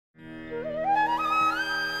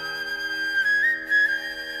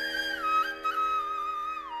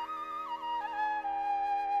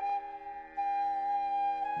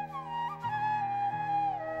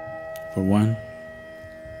For one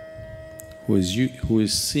who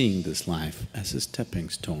is seeing this life as a stepping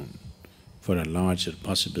stone for a larger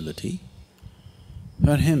possibility,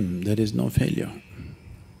 for him there is no failure.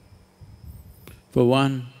 For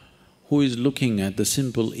one who is looking at the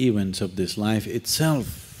simple events of this life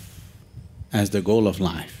itself as the goal of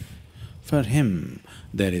life, for him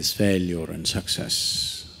there is failure and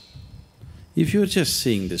success. If you're just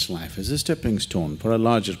seeing this life as a stepping stone for a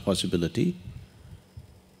larger possibility,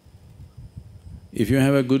 if you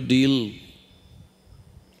have a good deal,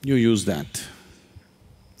 you use that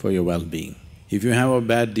for your well-being. If you have a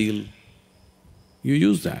bad deal, you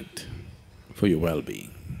use that for your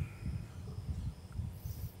well-being.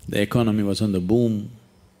 The economy was on the boom,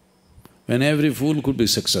 when every fool could be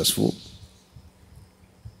successful.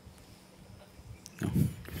 No,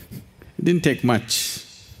 it didn't take much.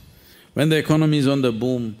 When the economy is on the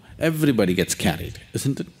boom, everybody gets carried,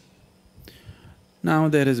 isn't it? Now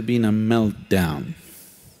there has been a meltdown.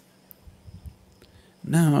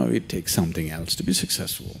 Now it takes something else to be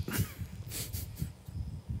successful.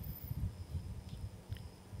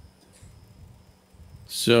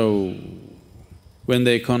 So, when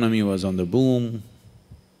the economy was on the boom,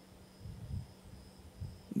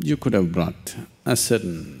 you could have brought a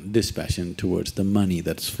certain dispassion towards the money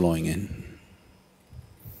that's flowing in.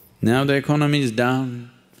 Now the economy is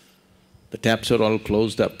down, the taps are all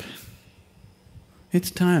closed up. It's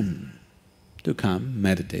time to come,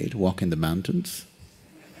 meditate, walk in the mountains.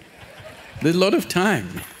 There's a lot of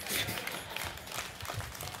time.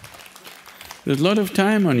 There's a lot of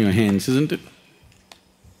time on your hands, isn't it?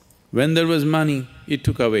 When there was money, it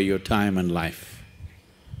took away your time and life.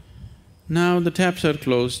 Now the taps are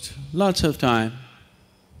closed, lots of time,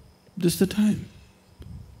 this is the time.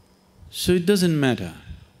 So it doesn't matter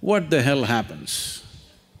what the hell happens.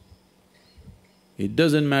 It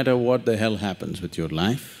doesn't matter what the hell happens with your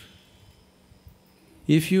life.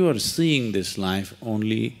 If you are seeing this life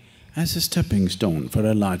only as a stepping stone for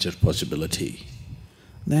a larger possibility,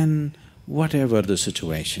 then whatever the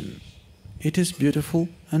situation, it is beautiful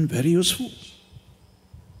and very useful,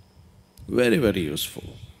 very, very useful.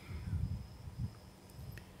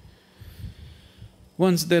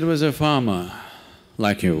 Once there was a farmer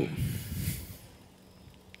like you,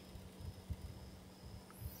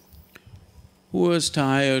 who was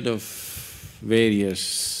tired of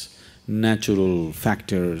various natural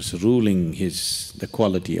factors ruling the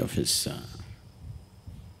quality of his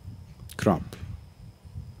crop.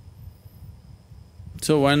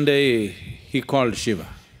 So one day he called Shiva.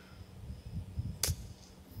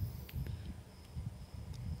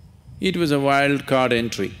 It was a wild card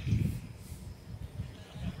entry.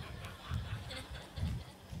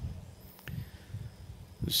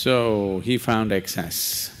 So he found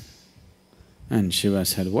excess. And Shiva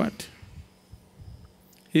said, what?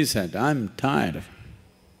 He said, I'm tired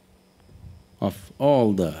of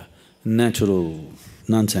all the natural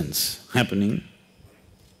nonsense happening.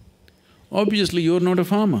 Obviously, you're not a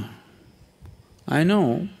farmer. I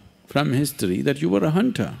know from history that you were a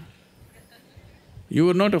hunter. You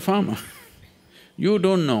were not a farmer. You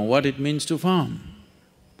don't know what it means to farm.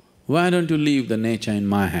 Why don't you leave the nature in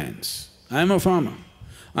my hands? I'm a farmer.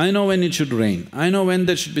 I know when it should rain, I know when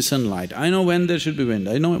there should be sunlight, I know when there should be wind,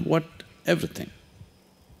 I know everything.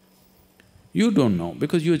 You don't know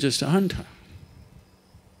because you're just a hunter.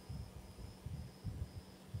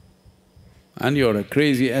 And you're a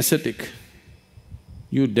crazy ascetic.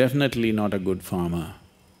 You're definitely not a good farmer.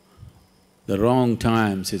 The wrong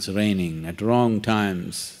times it's raining, at wrong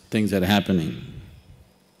times things are happening.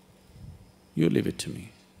 You leave it to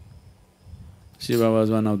me. Shiva was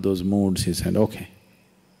one of those moods, he said, okay,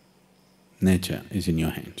 nature is in your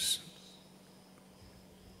hands.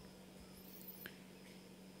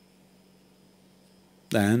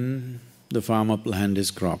 Then the farmer planted his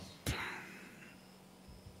crop,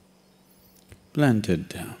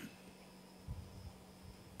 planted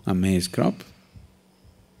a maize crop,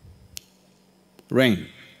 rain,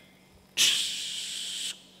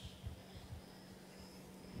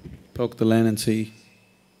 poke the land and see,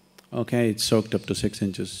 okay, it's soaked up to 6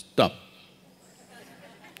 inches, stop.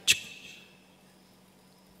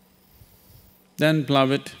 Then plough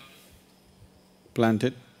it, plant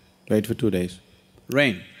it, wait for 2 days,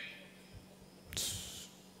 rain,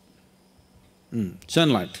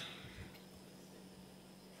 sunlight.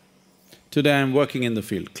 Today I'm working in the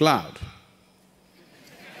field, cloud.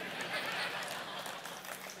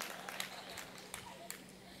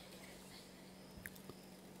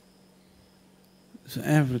 So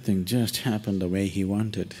everything just happened the way he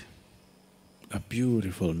wanted. A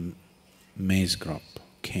beautiful maize crop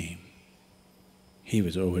came. He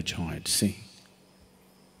was overjoyed, see.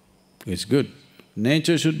 It's good.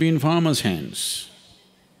 Nature should be in farmer's hands.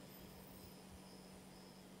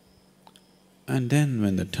 And then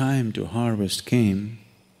when the time to harvest came,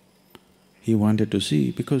 he wanted to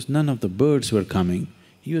see, because none of the birds were coming,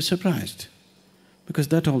 he was surprised. Because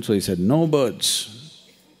that also he said, no birds,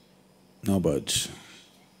 no birds.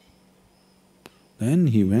 Then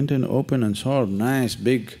he went and opened and saw nice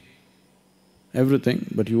big everything,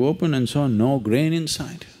 but you opened and saw no grain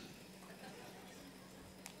inside.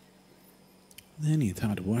 Then he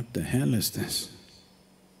thought, what the hell is this?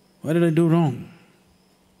 What did I do wrong?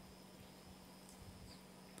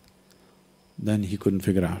 Then he couldn't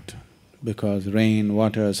figure out, because rain,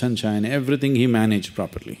 water, sunshine, everything he managed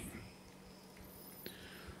properly.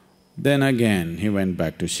 Then again he went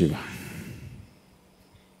back to Shiva.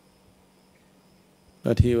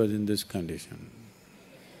 But he was in this condition.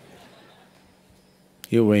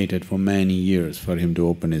 He waited for many years for him to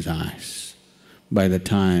open his eyes. By the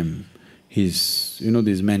time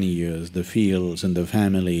these many years, the fields and the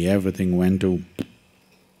family, everything went to…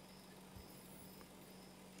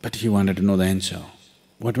 But he wanted to know the answer.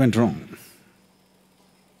 What went wrong?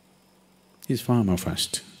 He's farmer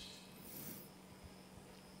first.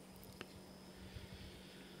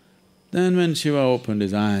 Then when Shiva opened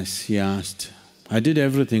his eyes, he asked, I did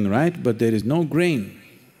everything right, but there is no grain.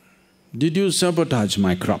 Did you sabotage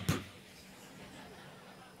my crop?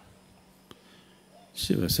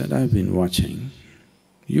 Shiva said, I've been watching.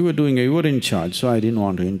 You were in charge, so I didn't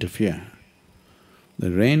want to interfere. The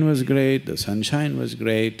rain was great, the sunshine was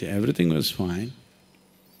great, everything was fine,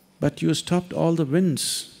 but you stopped all the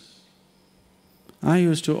winds. I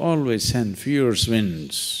used to always send fierce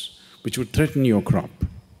winds which would threaten your crop.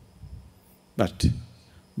 But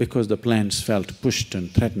because the plants felt pushed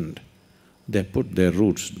and threatened, they put their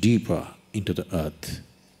roots deeper into the earth.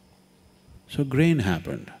 So grain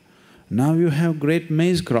happened. Now you have great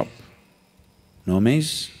maize crop. No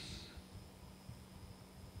maize?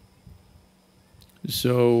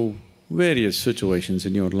 So, various situations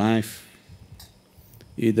in your life,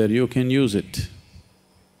 either you can use it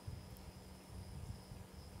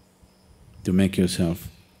to make yourself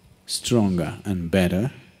stronger and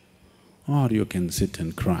better, or you can sit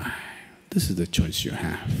and cry. This is the choice you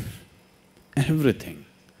have. Everything.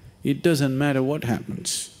 It doesn't matter what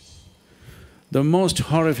happens. The most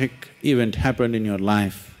horrific event happened in your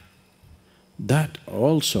life, that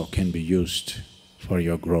also can be used for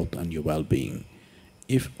your growth and your well-being,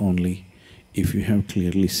 if you have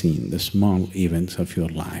clearly seen the small events of your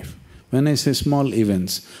life. When I say small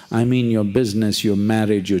events, I mean your business, your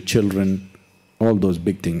marriage, your children, all those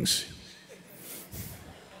big things.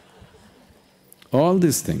 All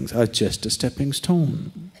these things are just a stepping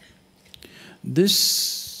stone.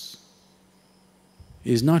 This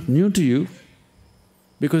is not new to you,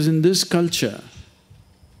 because in this culture,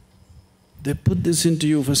 they put this into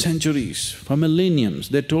you for centuries, for millenniums.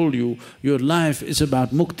 They told you, your life is about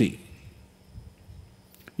mukti.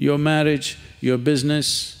 Your marriage, your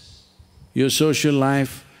business, your social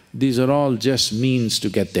life, these are all just means to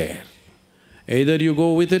get there. Either you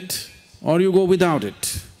go with it or you go without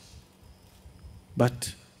it.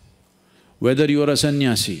 But whether you are a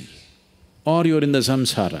sannyasi or you're in the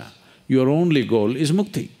samsara, your only goal is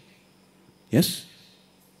mukti. Yes?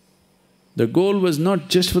 The goal was not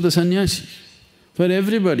just for the sannyasi, for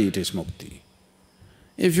everybody it is mukti.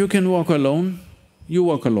 If you can walk alone, you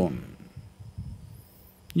walk alone.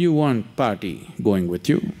 You want party going with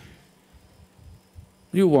you,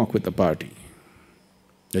 you walk with the party.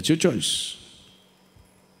 That's your choice.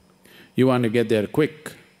 You want to get there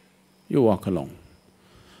quick, you walk alone.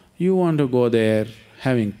 You want to go there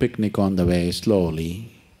having picnic on the way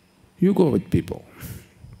slowly, you go with people.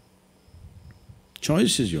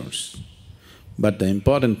 Choice is yours. But the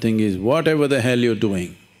important thing is, whatever the hell you're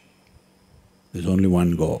doing, there's only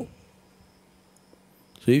one goal.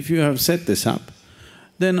 So if you have set this up,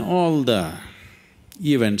 then all the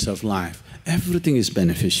events of life, everything is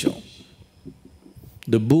beneficial.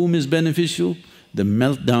 The boom is beneficial, the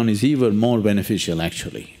meltdown is even more beneficial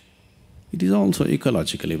actually. It is also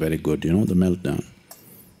ecologically very good, the meltdown.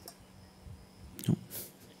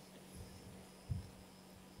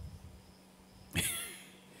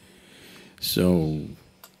 So,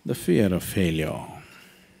 the fear of failure.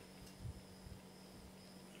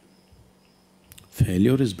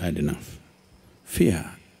 Failure is bad enough.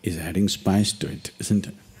 Fear is adding spice to it, isn't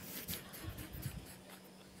it?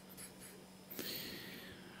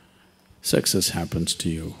 Success happens to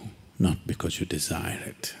you not because you desire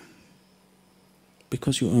it,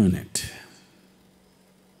 because you earn it.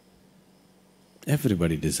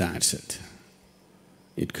 Everybody desires it.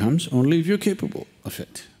 It comes only if you're capable of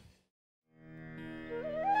it.